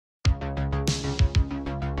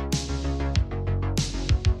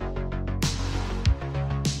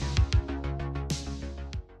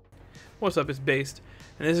What's up, it's Based,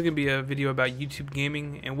 and this is going to be a video about YouTube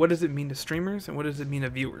gaming and what does it mean to streamers and what does it mean to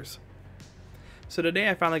viewers. So today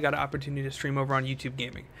I finally got an opportunity to stream over on YouTube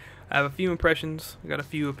gaming. I have a few impressions, I got a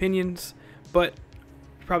few opinions, but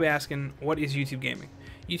you're probably asking, what is YouTube gaming?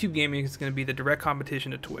 YouTube gaming is going to be the direct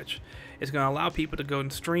competition to Twitch. It's going to allow people to go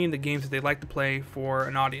and stream the games that they like to play for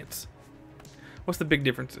an audience. What's the big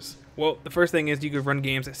differences? Well, the first thing is you can run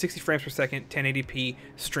games at 60 frames per second, 1080p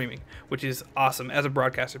streaming, which is awesome as a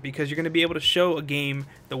broadcaster because you're going to be able to show a game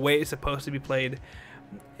the way it's supposed to be played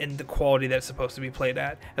and the quality that it's supposed to be played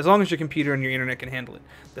at, as long as your computer and your internet can handle it.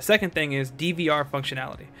 The second thing is DVR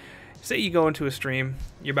functionality. Say you go into a stream,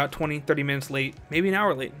 you're about 20-30 minutes late, maybe an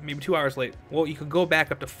hour late, maybe 2 hours late. Well, you could go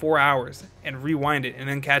back up to 4 hours and rewind it and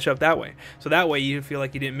then catch up that way. So that way you feel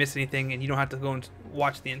like you didn't miss anything and you don't have to go and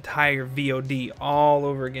watch the entire VOD all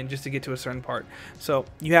over again just to get to a certain part. So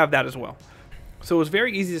you have that as well. So it was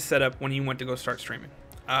very easy to set up when you went to go start streaming.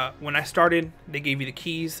 When I started, they gave you the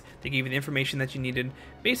keys, they gave you the information that you needed,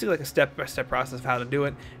 basically like a step-by-step process of how to do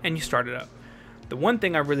it, and you started up. The one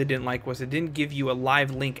thing I really didn't like was it didn't give you a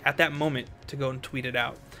live link at that moment to go and tweet it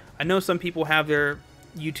out. I know some people have their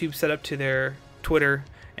YouTube set up to their Twitter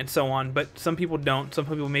and so on, but some people don't. Some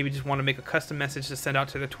people maybe just want to make a custom message to send out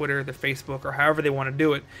to their Twitter, their Facebook, or however they want to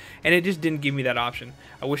do it, and it just didn't give me that option.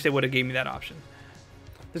 I wish they would have gave me that option.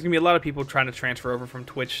 There's going to be a lot of people trying to transfer over from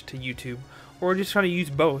Twitch to YouTube, or just trying to use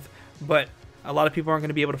both, but a lot of people aren't going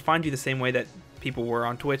to be able to find you the same way that people were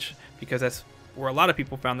on Twitch, because that's where a lot of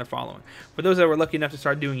people found their following. For those that were lucky enough to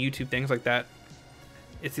start doing YouTube things like that,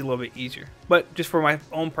 it's a little bit easier. But just for my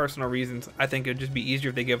own personal reasons, I think it would just be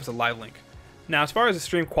easier if they gave us a live link. Now, as far as the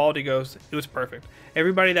stream quality goes, it was perfect.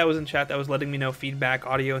 Everybody that was in chat that was letting me know feedback,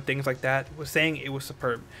 audio, and things like that was saying it was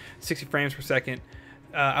superb. 60 frames per second.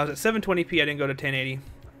 I was at 720p, I didn't go to 1080.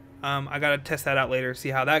 I gotta test that out later, see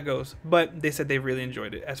how that goes. But they said they really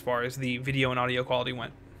enjoyed it as far as the video and audio quality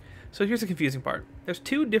went. So here's the confusing part. There's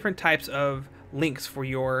two different types of links for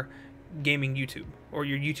your gaming YouTube or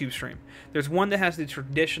your YouTube stream. There's one that has the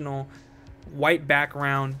traditional white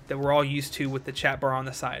background that we're all used to with the chat bar on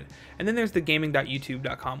the side. And then there's the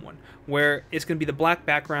gaming.youtube.com one, where it's going to be the black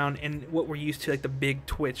background and what we're used to, like the big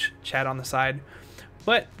Twitch chat on the side.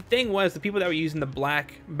 But the thing was, the people that were using the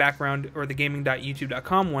black background or the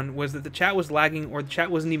gaming.youtube.com one was that the chat was lagging or the chat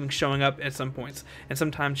wasn't even showing up at some points. And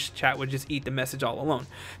sometimes chat would just eat the message all alone.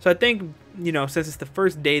 So I think, you know, since it's the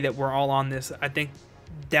first day that we're all on this, I think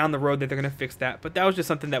down the road that they're going to fix that. But that was just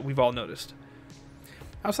something that we've all noticed.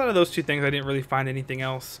 Outside of those two things, I didn't really find anything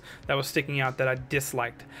else that was sticking out that I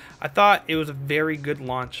disliked. I thought it was a very good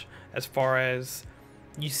launch as far as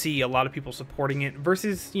you see a lot of people supporting it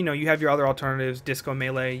versus, you know, you have your other alternatives, Disco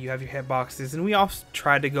Melee, you have your hitboxes, and we all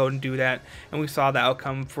tried to go and do that, and we saw the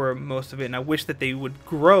outcome for most of it, and I wish that they would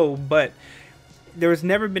grow, but there has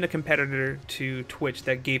never been a competitor to Twitch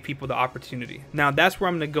that gave people the opportunity. Now, that's where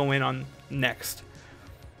I'm going to go in on next.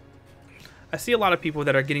 I see a lot of people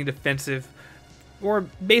that are getting defensive or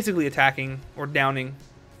basically attacking or downing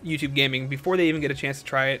YouTube gaming before they even get a chance to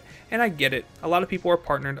try it, and I get it. A lot of people are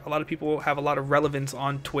partnered, a lot of people have a lot of relevance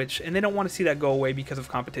on Twitch, and they don't want to see that go away because of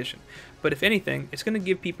competition. But if anything, it's going to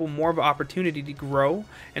give people more of an opportunity to grow,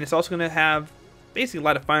 and it's also going to have basically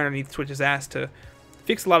light a fire underneath Twitch's ass to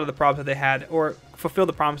fix a lot of the problems that they had or fulfill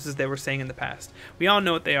the promises they were saying in the past. We all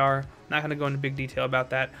know what they are. Not going to go into big detail about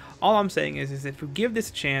that. All I'm saying is if we give this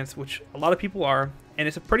a chance, which a lot of people are, and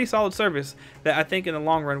it's a pretty solid service, that I think in the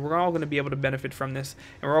long run we're all going to be able to benefit from this,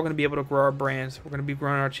 and we're all going to be able to grow our brands, we're going to be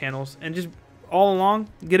growing our channels, and just all along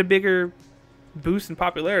get a bigger boost in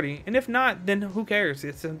popularity. And if not, then who cares?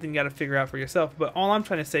 It's something you got to figure out for yourself. But all I'm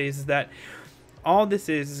trying to say is that all this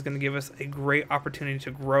is going to give us a great opportunity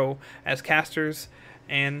to grow as casters,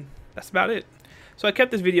 and that's about it. So I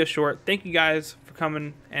kept this video short. Thank you guys for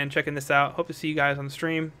coming and checking this out. Hope to see you guys on the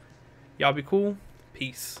stream. Y'all be cool.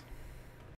 Peace.